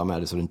som bollar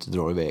med det så det inte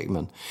drar iväg.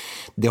 Men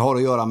det har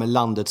att göra med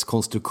landets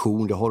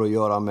konstruktion. Det har att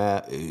göra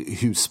med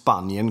hur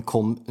Spanien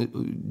kom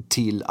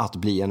till att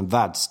bli en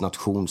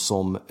världsnation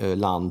som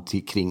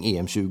land kring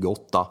EM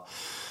 28.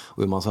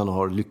 Och hur man sedan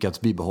har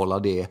lyckats bibehålla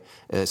det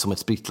som ett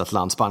splittrat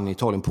land. Spanien och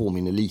Italien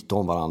påminner lite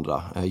om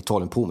varandra.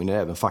 Italien påminner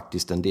även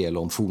faktiskt en del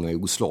om forna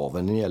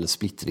Jugoslavien när det gäller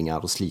splittringar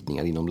och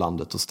slitningar inom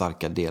landet och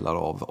starka delar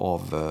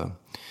av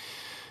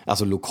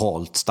alltså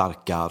lokalt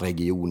starka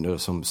regioner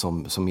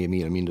som är mer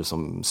eller mindre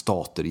som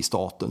stater i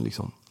staten.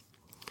 Liksom.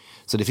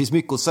 Så det finns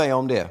mycket att säga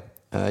om det.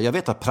 Jag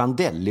vet att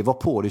Prandelli var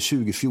på det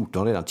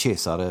 2014 redan.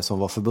 Cesare som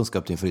var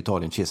förbundskapten för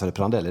Italien, Cesare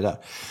Prandelli där.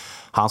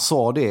 Han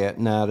sa det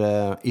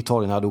när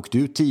Italien hade åkt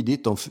ut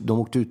tidigt. De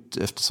åkte ut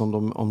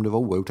eftersom om det var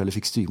oavgjort eller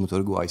fick stryk mot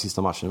Uruguay i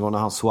sista matchen. Det var när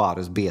han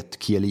Suarez bet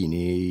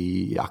Chiellini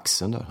i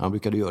axeln där. Han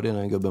brukade göra det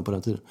den gubben på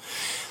den tiden.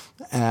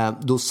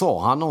 Då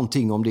sa han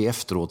någonting om det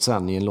efteråt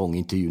sen i en lång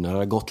intervju när det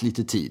hade gått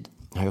lite tid.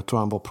 Jag tror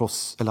han var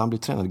han blev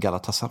tränad i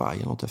Galatasaray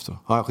eller något efter.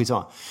 Ja,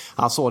 skitsamma.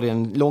 Han sa det i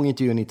en lång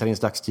intervju i en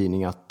italiensk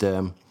dagstidning att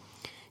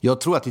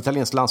jag tror att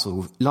italiensk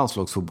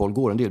landslagsfotboll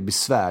går en del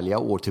besvärliga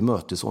år till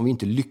mötes om vi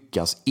inte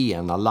lyckas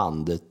ena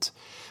landet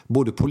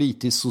både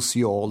politiskt,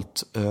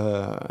 socialt,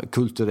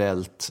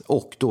 kulturellt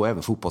och då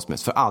även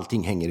fotbollsmässigt. För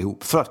allting hänger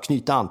ihop. För att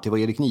knyta an till vad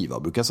Erik Niva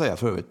brukar säga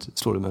för övrigt,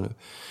 slår det med nu.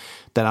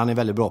 Där han är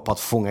väldigt bra på att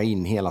fånga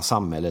in hela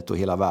samhället och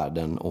hela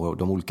världen och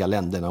de olika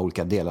länderna,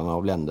 olika delarna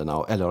av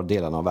länderna eller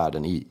delarna av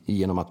världen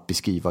genom att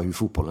beskriva hur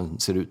fotbollen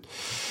ser ut.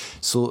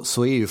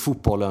 Så är ju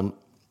fotbollen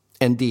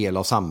en del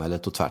av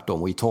samhället och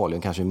tvärtom. Och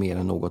Italien kanske mer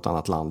än något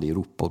annat land i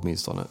Europa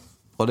åtminstone.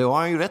 Och det har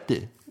han ju rätt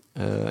i.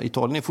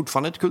 Italien är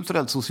fortfarande ett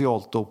kulturellt,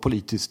 socialt och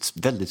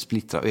politiskt väldigt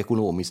splittrat och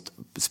ekonomiskt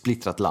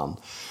splittrat land.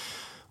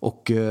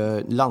 Och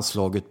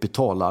landslaget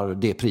betalar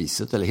det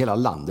priset, eller hela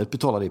landet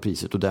betalar det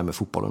priset och därmed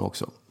fotbollen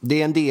också.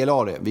 Det är en del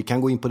av det. Vi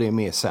kan gå in på det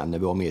mer sen när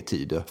vi har mer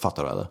tid,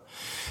 fattar du eller?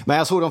 Men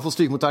jag såg dem få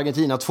stryk mot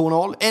Argentina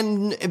 2-0.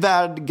 En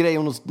värd grej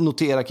att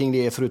notera kring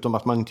det, förutom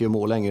att man inte gör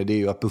mål längre, det är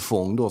ju att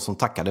Buffon då, som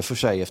tackade för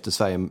sig efter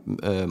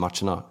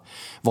Sverige-matcherna,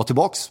 var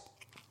tillbaks.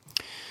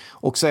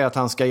 Och säger att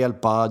han ska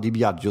hjälpa Di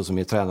Biagio som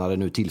är tränare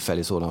nu,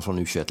 tillfällig sådan från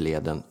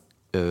U21-leden.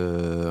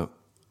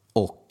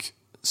 och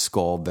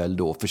ska väl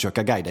då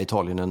försöka guida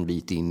Italien en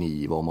bit in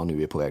i vad man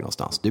nu är på väg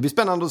någonstans. Det blir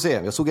spännande att se.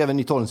 Jag såg även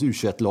Italiens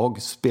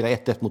U21-lag spela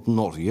 1-1 mot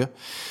Norge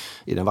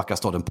i den vackra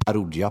staden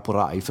Perugia på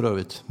Rai för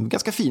övrigt. En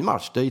ganska fin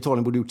match där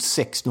Italien borde gjort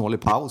 6-0 i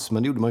paus,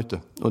 men det gjorde man ju inte.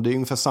 Och det är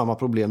ungefär samma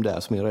problem där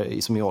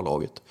som i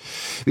A-laget.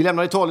 Vi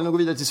lämnar Italien och går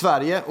vidare till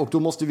Sverige, och då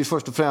måste vi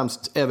först och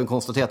främst även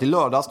konstatera att i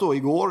lördags då,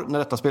 igår, när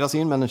detta spelas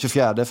in, men den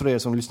 24 för er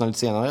som lyssnar lite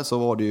senare, så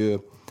var det ju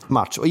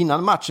match. Och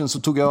innan matchen så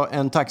tog jag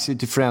en taxi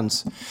till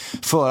Friends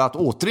för att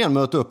återigen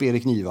möta upp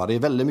Erik Niva. Det är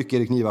väldigt mycket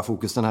Erik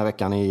Niva-fokus den här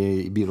veckan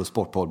i Biro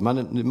Sportpodd, men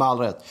med all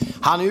rätt.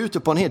 Han är ute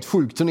på en helt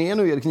sjuk turné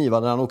nu, Erik Niva,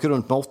 där han åker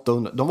runt med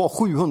 800. De var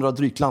 700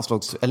 drygt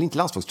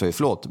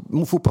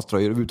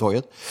fotbollströjor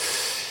överhuvudtaget.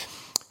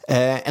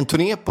 En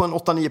turné på en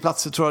 8-9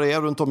 platser tror jag det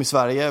är runt om i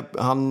Sverige.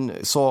 Han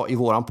sa i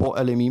våran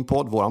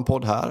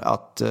podd här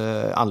att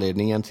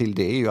anledningen till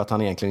det är ju att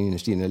han egentligen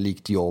innerst inne,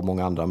 likt jag och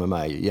många andra med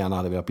mig, gärna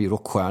hade velat bli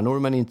rockstjärnor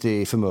men inte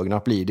är förmögna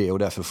att bli det, och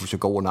därför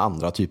försöka ordna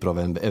andra typer av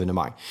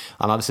evenemang.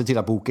 Han hade sett till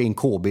att boka in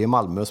KB i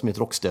Malmö som är ett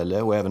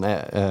rockställe, och även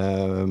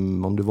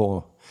om det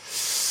var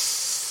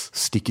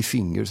Sticky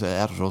Fingers,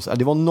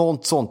 det var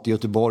något sånt i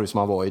Göteborg som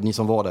han var i. Ni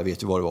som var där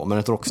vet ju vad det var, men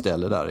ett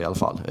rockställe där i alla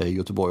fall, i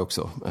Göteborg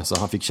också. Så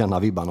han fick känna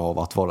vibbarna av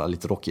att vara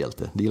lite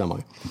rockhjälte, det gillar man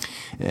ju.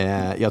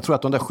 Jag tror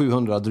att de där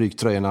 700 drygt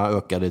tröjorna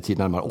ökade till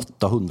närmare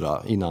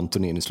 800 innan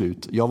turnén är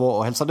slut. Jag var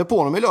och hälsade på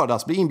honom i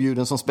lördags, blev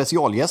inbjuden som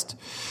specialgäst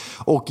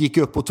och gick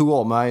upp och tog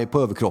av mig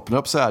på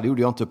överkroppen. Så här, det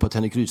gjorde jag inte på ett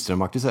Henrik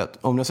Rydström-aktigt sätt.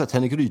 Om ni har sett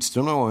Henrik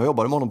Rydström någon gång, jag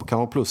jobbade med honom på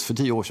Kanal Plus för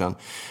 10 år sedan.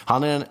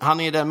 Han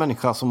är den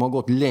människa som har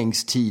gått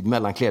längst tid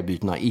mellan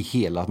klädbytena i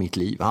hela mitt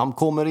liv. Han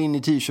kommer in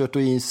i t-shirt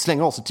och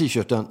slänger av sig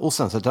t-shirten och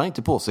sen sätter han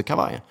inte på sig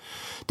kavajen.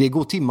 Det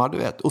går timmar, du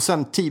vet. Och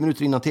sen 10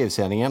 minuter innan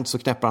tv-sändningen så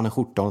knäpper han en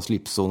skjorta och en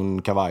slips och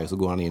en kavaj, och så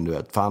går han in, du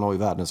vet. För han har ju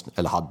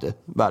hade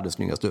världens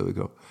snyggaste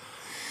överkropp.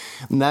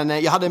 Men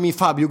jag hade min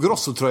Fabio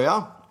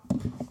Grosso-tröja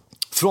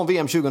från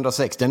VM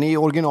 2006. Den är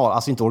original,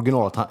 alltså inte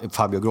original att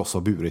Fabio Grosso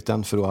har burit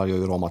den, för då hade jag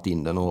ju ramat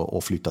in den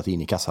och flyttat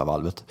in i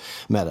kassavalvet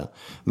med den.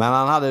 Men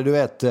han hade, du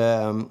vet,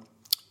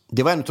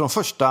 det var en av de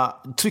första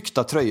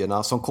tryckta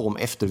tröjorna som kom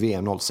efter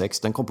VM 06.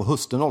 Den kom på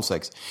hösten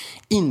 06.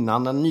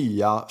 Innan den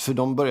nya, för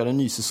de började en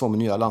ny säsong med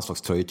nya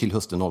landslagströjor till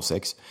hösten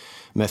 06.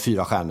 Med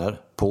 4 stjärnor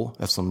på,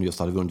 eftersom de just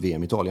hade vunnit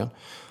VM i Italien.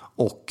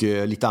 Och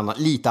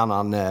lite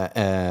annan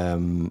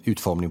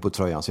utformning på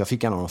tröjan. Så jag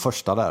fick en av de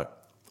första där.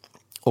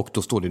 Och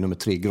då står det nummer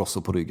 3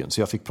 Grosso på ryggen.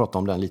 Så jag fick prata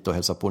om den lite och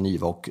hälsa på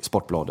Niva och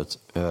Sportbladet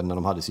när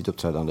de hade sitt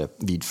uppträdande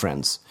vid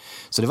Friends.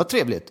 Så det var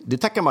trevligt. Det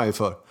tackar man ju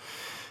för.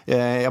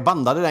 Jag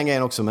bandade den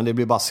grejen också, men det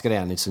blev bara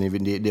skränigt, så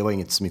det var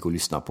inget så mycket att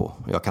lyssna på.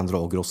 Jag kan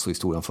dra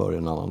Grosso-historien för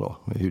en annan dag.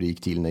 Hur det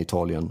gick till när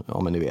Italien,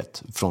 ja men ni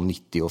vet, från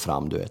 90 och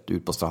fram, du vet,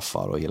 ut på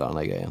straffar och hela den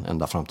här grejen.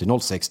 Ända fram till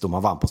 06 då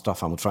man vann på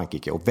straffar mot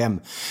Frankrike. Och vem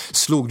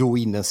slog då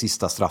in den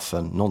sista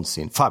straffen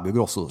någonsin? Fabio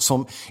Grosso,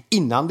 som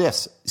innan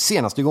dess,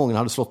 senaste gången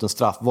hade slått en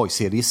straff var i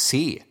Serie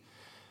C.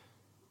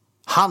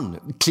 Han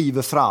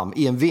kliver fram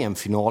i en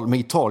VM-final med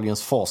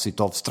Italiens facit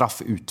av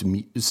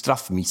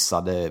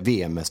straffmissade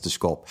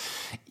VM-mästerskap.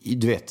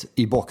 Du vet,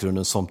 i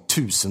bakgrunden som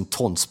 1000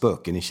 ton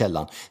spöken i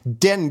källan.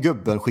 Den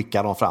gubben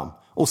skickar de fram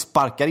och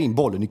sparkar in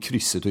bollen i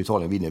krysset och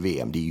Italien vinner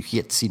VM. Det är ju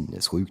helt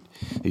sinnessjukt.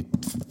 Jag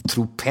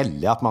tror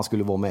Pelle att man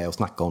skulle vara med och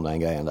snacka om den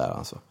grejen där.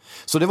 Alltså.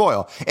 Så det var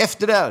jag.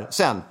 Efter det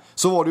sen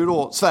så var det ju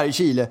då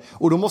Sverige-Chile,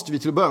 och då måste vi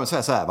till att börja med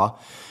säga så här, va?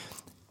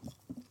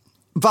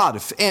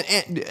 Varför?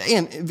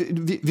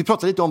 Vi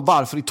pratar lite om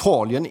varför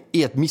Italien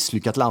är ett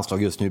misslyckat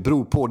landslag just nu. Det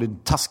beror på det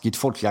taskigt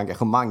folkliga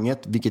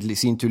engagemanget, vilket i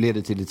sin tur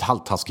leder till ett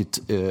halvtaskigt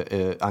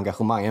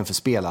engagemang för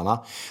spelarna.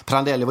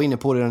 Prandelli var inne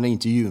på det i den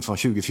intervjun från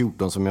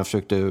 2014 som jag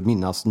försökte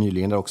minnas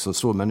nyligen, där också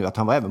slår mig nu att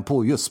han var även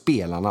på just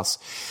spelarnas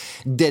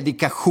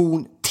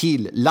dedikation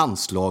till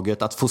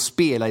landslaget. Att få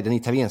spela i den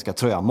italienska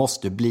tröjan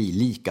måste bli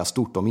lika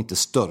stort, om inte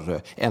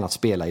större, än att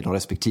spela i de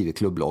respektive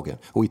klubblagen.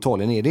 Och i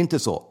Italien är det inte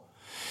så.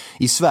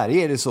 I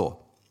Sverige är det så.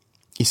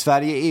 I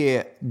Sverige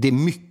är det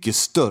mycket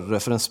större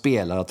för en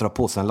spelare att dra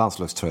på sig en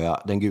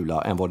landslagströja, den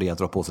gula, än vad det är att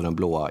dra på sig den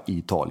blåa i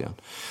Italien.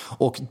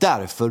 Och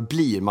därför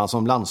blir man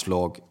som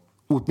landslag,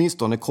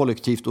 åtminstone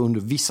kollektivt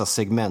under vissa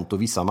segment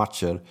och vissa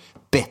matcher,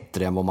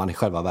 bättre än vad man i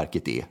själva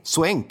verket är.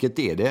 Så enkelt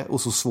är det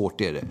och så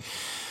svårt är det.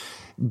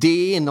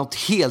 Det är något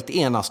helt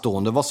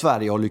enastående vad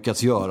Sverige har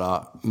lyckats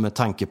göra med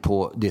tanke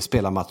på det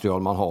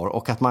spelarmaterial man har,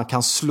 och att man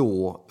kan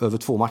slå över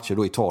 2 matcher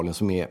då Italien,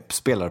 som är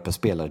spelare per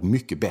spelare ett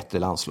mycket bättre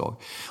landslag.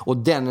 Och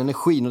den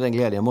energin och den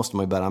glädjen måste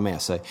man ju bära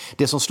med sig.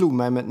 Det som slog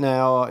mig när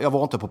jag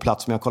var inte på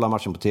plats, men jag kollade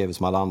matchen på tv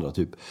som alla andra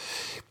typ,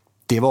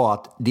 det var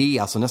att det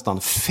är alltså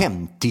nästan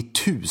 50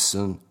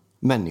 000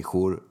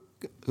 människor.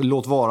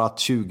 Låt vara att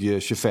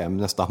 20-25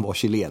 nästan var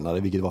chilenare,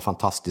 vilket var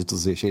fantastiskt att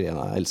se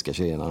chilenarna. Jag älskar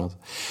chilenarna.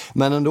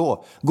 Men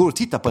ändå, går och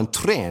titta på en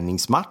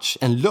träningsmatch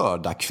en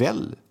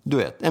lördagkväll, du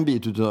vet, en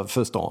bit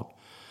utanför stan,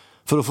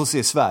 för att få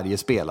se Sverige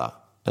spela.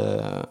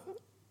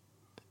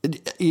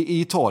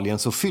 I Italien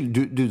så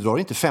du drar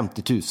inte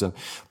 50 000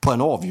 på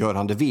en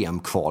avgörande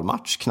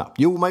VM-kvalmatch knappt.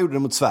 Jo, man gjorde det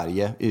mot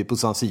Sverige på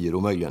San Siro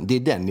möjligen. Det är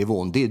den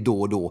nivån, det är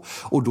då och då.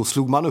 Och då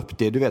slog man upp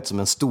det, du vet, som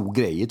en stor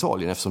grej i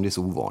Italien eftersom det är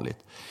så ovanligt.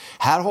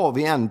 Här har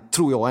vi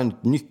tror jag, en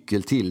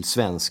nyckel till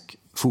svensk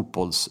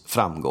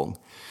fotbollsframgång.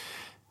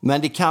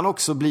 Men det kan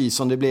också bli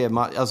som det blev.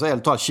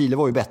 Alltså, Chile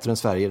var ju bättre än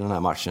Sverige i den här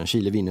matchen.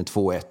 Chile vinner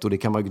 2-1 och det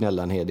kan man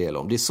gnälla en hel del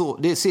om.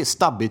 Det ser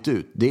stabbigt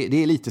ut.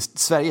 Det är lite,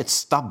 Sverige är ett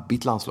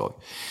stabbigt landslag.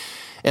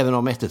 Även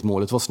om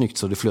 1-1-målet var snyggt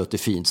så det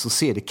flöt fint, så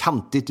ser det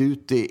kantigt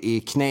ut. Det är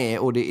knä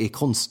och det är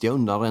konstiga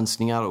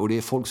undanrensningar och det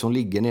är folk som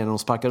ligger ner när de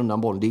sparkar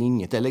undan bollen. Det är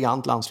inget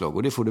elegant landslag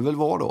och det får det väl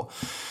vara då.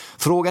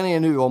 Frågan är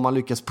nu om man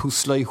lyckas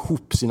pussla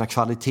ihop sina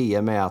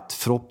kvaliteter med att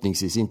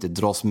förhoppningsvis inte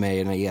dras med i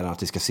den här eran att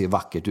det ska se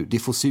vackert ut. Det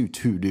får se ut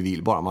hur du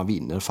vill, bara man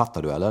vinner.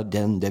 Fattar du eller?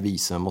 Den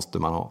devisen måste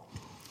man ha.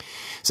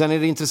 Sen är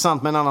det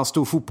intressant med en annan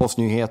stor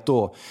fotbollsnyhet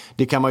då.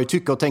 Det kan man ju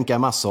tycka och tänka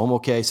en massa om.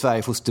 Okej,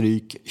 Sverige får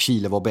stryk,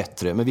 Chile var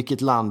bättre. Men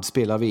vilket land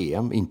spelar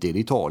VM? Inte är det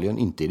Italien,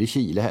 inte är det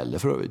Chile heller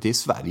för övrigt. Det är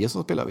Sverige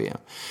som spelar VM.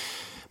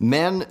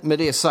 Men med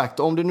det sagt,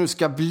 om det nu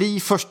ska bli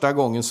första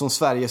gången som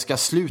Sverige ska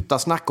sluta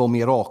snacka om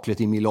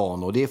miraklet i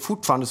Milano. Det är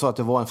fortfarande så att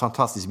det var en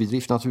fantastisk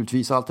bedrift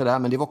naturligtvis och allt det där,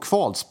 men det var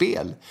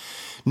kvalspel.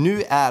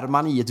 Nu är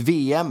man i ett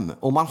VM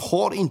och man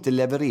har inte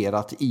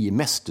levererat i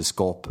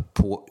mästerskap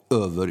på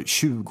över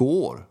 20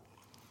 år.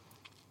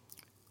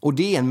 Och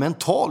det är en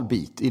mental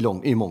bit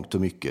i mångt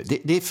och mycket.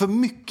 Det är för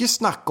mycket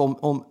snack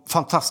om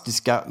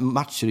fantastiska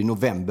matcher i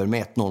november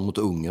med 1-0 mot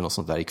Ungern och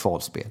sånt där i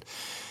kvalspel.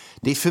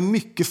 Det är för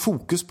mycket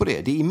fokus på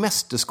det. Det är i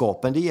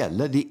mästerskapen det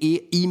gäller. Det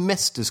är i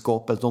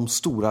mästerskapet de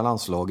stora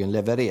landslagen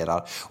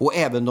levererar. Och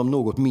även de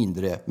något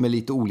mindre med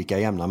lite olika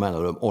jämna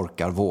mellanrum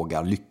orkar,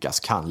 vågar, lyckas,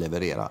 kan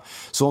leverera.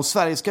 Så om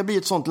Sverige ska bli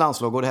ett sånt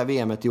landslag och det här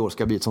VMet i år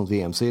ska bli ett sånt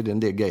VM, så är det en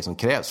del grejer som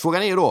krävs.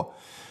 Frågan är då,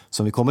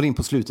 som vi kommer in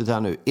på slutet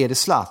här nu, är det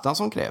Zlatan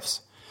som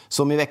krävs?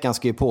 Som i veckan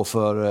skrev på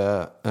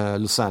för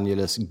Los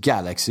Angeles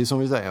Galaxy, som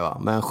vi säger, va?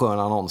 Med en skön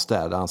annons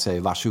där han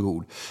säger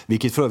varsågod.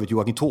 Vilket för övrigt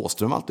Joakim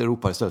Thåström alltid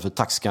ropar istället för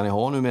tack ska ni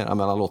ha numera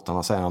mellan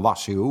lottarna, säger han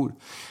varsågod.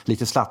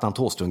 Lite Zlatan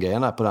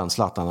Thåström-grejen där på den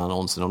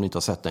Zlatan-annonsen. Om ni inte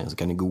har sett den så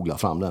kan ni googla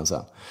fram den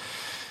sen.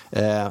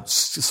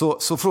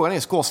 Så frågan är,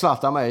 ska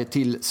Zlatan med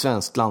till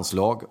svenskt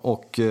landslag?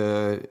 Och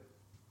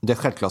det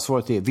självklara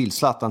svaret är, vill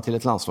Zlatan till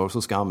ett landslag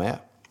så ska han med.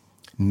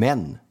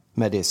 Men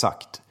med det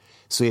sagt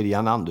så är det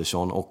Jan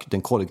Andersson och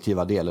den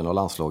kollektiva delen av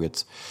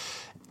landslagets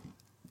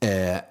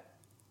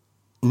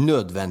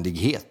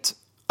nödvändighet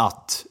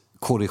att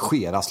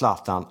korrigera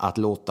Zlatan, att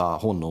låta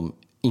honom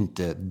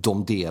inte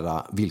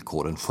domdera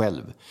villkoren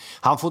själv.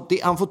 Han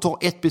får ta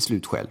ett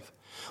beslut själv.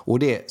 Och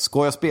det är,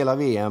 ska jag spela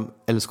VM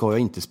eller ska jag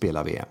inte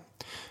spela VM?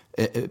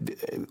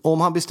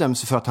 Om han bestämmer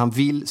sig för att han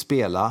vill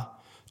spela,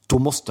 då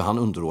måste han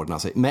underordna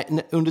sig.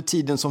 Men under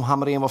tiden som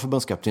Hamrén var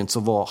förbundskapten så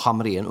var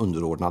Hamrén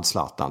underordnad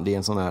Zlatan. Det är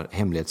en sån här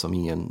hemlighet som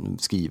ingen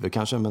skriver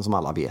kanske, men som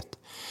alla vet.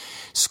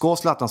 Ska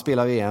Zlatan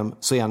spela VM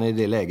så är han i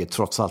det läget,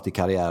 trots allt i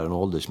karriären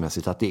och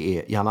åldersmässigt, att det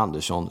är Jan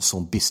Andersson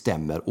som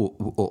bestämmer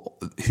och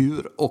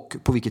hur och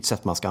på vilket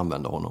sätt man ska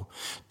använda honom.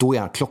 Då är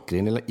han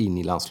klockren in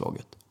i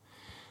landslaget.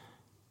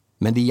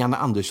 Men det är Jan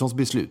Anderssons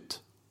beslut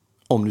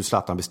om nu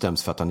Zlatan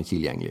bestäms för att han är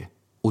tillgänglig.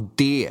 Och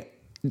det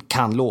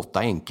kan låta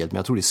enkelt, men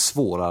jag tror det är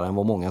svårare än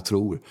vad många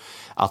tror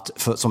att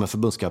som en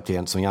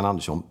förbundskapten som Jan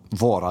Andersson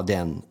vara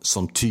den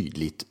som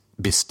tydligt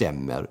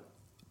bestämmer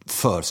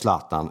för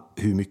Zlatan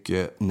hur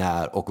mycket,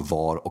 när och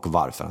var och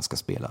varför han ska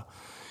spela.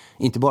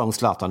 Inte bara mot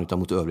Zlatan utan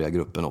mot övriga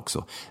gruppen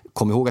också.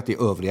 Kom ihåg att det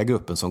är övriga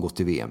gruppen som gått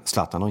till VM.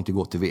 Zlatan har inte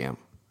gått till VM.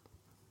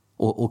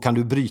 Och kan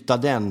du bryta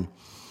den,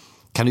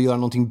 kan du göra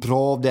någonting bra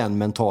av den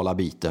mentala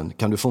biten,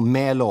 kan du få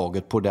med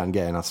laget på den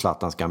grejen att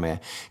Zlatan ska med,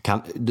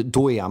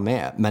 då är jag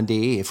med. Men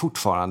det är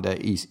fortfarande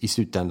i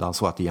slutändan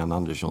så att det är Jan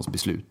Anderssons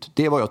beslut.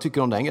 Det är vad jag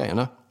tycker om den grejen.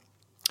 Ne?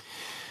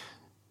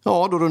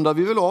 Ja, då rundar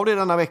vi väl av det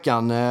denna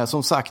veckan.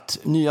 Som sagt,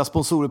 nya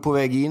sponsorer på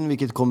väg in,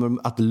 vilket kommer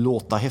att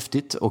låta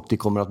häftigt och det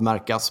kommer att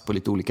märkas på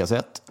lite olika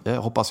sätt.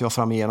 Hoppas jag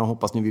fram igenom,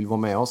 hoppas ni vill vara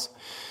med oss.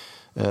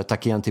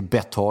 Tack igen till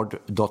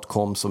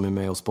bethard.com som är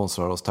med och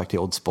sponsrar oss. Tack till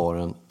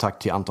Oddsbaren, tack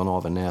till Anton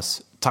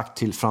Avenäs. Tack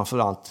till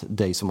framförallt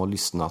dig som har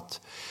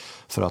lyssnat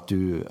för att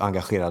du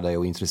engagerar dig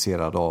och är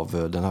intresserad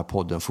av den här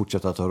podden.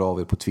 Fortsätt att höra av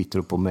er på Twitter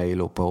och på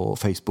mail och på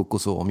Facebook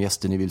och så om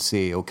gäster ni vill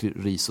se och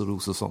ris och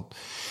ros och sånt.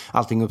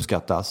 Allting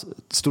uppskattas.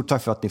 Stort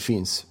tack för att ni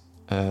finns.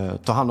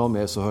 Ta hand om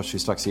er så hörs vi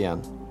strax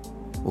igen.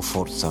 Och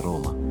Forza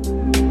Roma.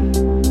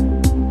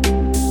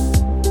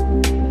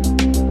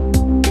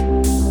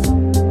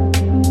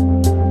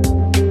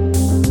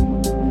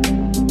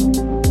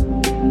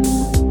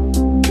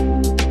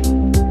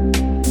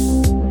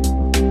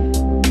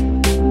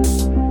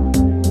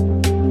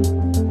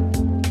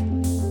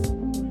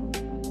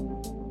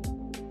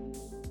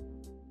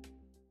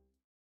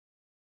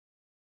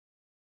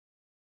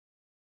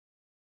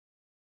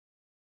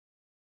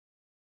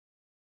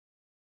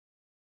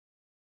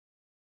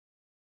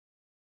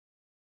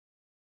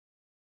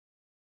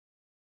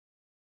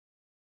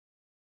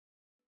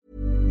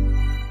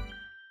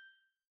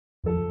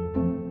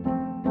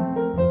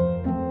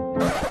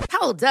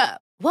 Hold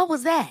up. What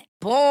was that?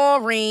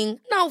 Boring.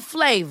 No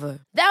flavor.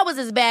 That was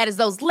as bad as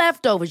those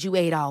leftovers you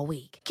ate all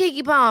week.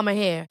 Keke Palmer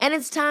here, and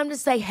it's time to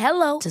say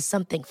hello to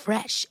something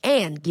fresh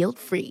and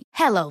guilt-free.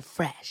 Hello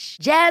Fresh.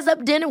 Jazz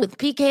up dinner with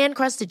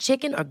pecan-crusted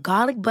chicken or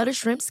garlic butter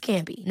shrimp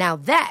scampi. Now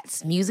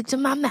that's music to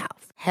my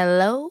mouth.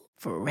 Hello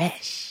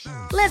Fresh.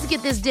 Let's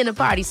get this dinner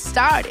party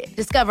started.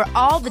 Discover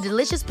all the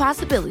delicious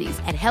possibilities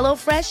at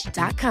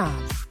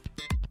hellofresh.com.